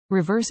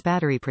Reverse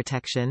battery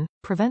protection,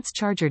 prevents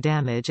charger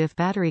damage if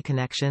battery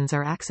connections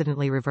are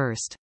accidentally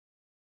reversed.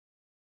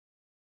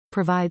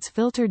 Provides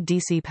filtered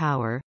DC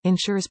power,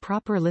 ensures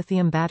proper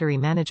lithium battery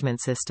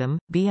management system,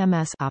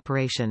 BMS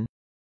operation.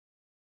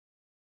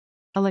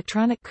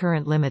 Electronic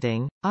current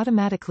limiting,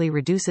 automatically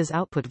reduces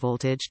output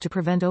voltage to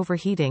prevent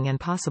overheating and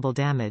possible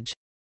damage.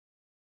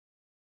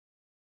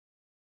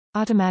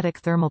 Automatic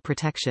thermal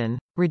protection,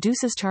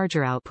 reduces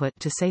charger output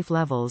to safe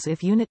levels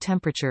if unit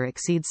temperature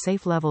exceeds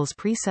safe levels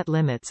preset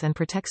limits and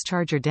protects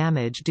charger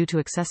damage due to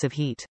excessive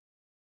heat.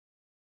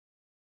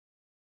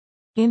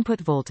 Input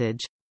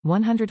voltage,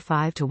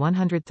 105 to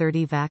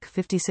 130 VAC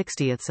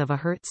 50/60ths of a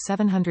Hz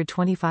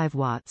 725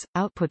 watts,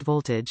 output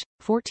voltage,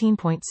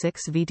 14.6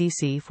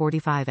 VDC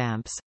 45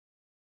 amps.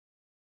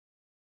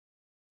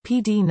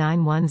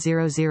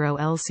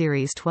 PD9100L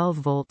Series 12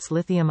 volts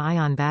Lithium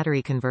Ion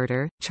Battery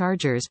Converter,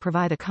 chargers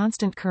provide a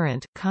constant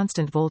current,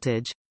 constant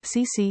voltage,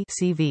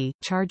 CC/CV,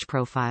 charge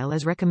profile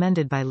as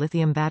recommended by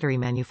lithium battery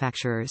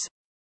manufacturers.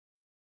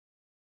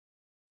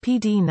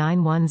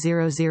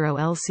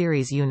 PD9100L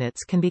Series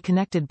units can be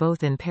connected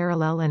both in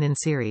parallel and in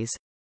series.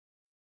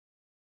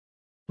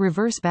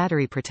 Reverse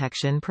battery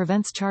protection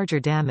prevents charger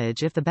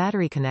damage if the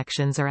battery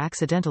connections are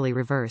accidentally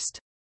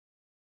reversed.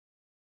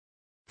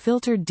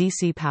 Filtered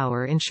DC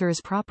power ensures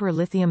proper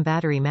lithium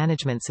battery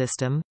management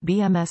system,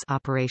 BMS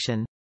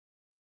operation.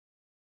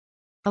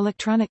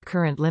 Electronic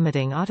current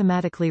limiting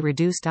automatically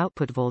reduced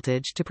output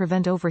voltage to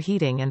prevent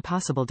overheating and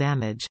possible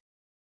damage.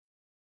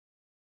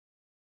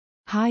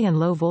 High and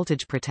low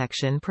voltage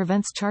protection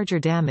prevents charger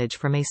damage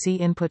from AC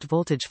input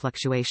voltage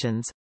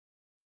fluctuations.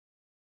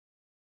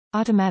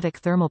 Automatic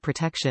thermal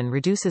protection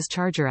reduces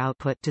charger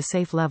output to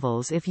safe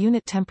levels if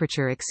unit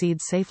temperature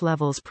exceeds safe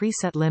levels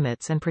preset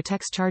limits and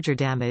protects charger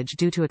damage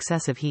due to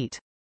excessive heat.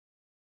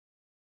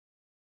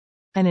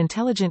 An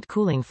intelligent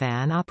cooling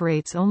fan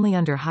operates only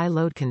under high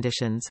load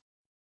conditions.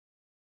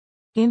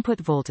 Input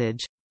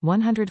voltage,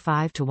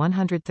 105 to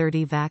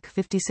 130 VAC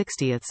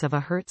 50/60ths of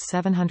a Hz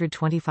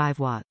 725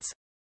 watts.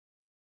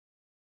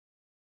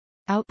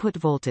 Output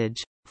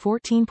voltage,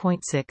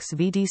 14.6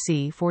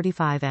 VDC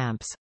 45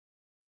 amps.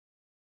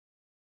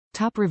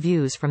 Top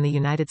reviews from the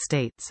United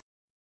States.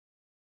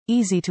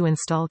 Easy to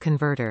install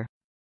converter.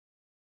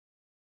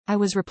 I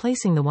was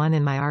replacing the one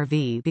in my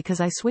RV because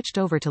I switched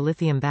over to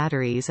lithium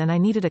batteries and I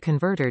needed a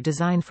converter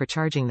designed for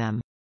charging them.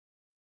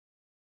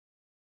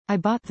 I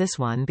bought this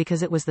one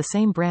because it was the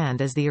same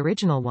brand as the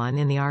original one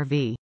in the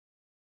RV.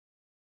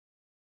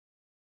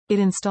 It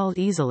installed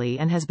easily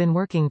and has been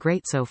working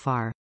great so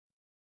far.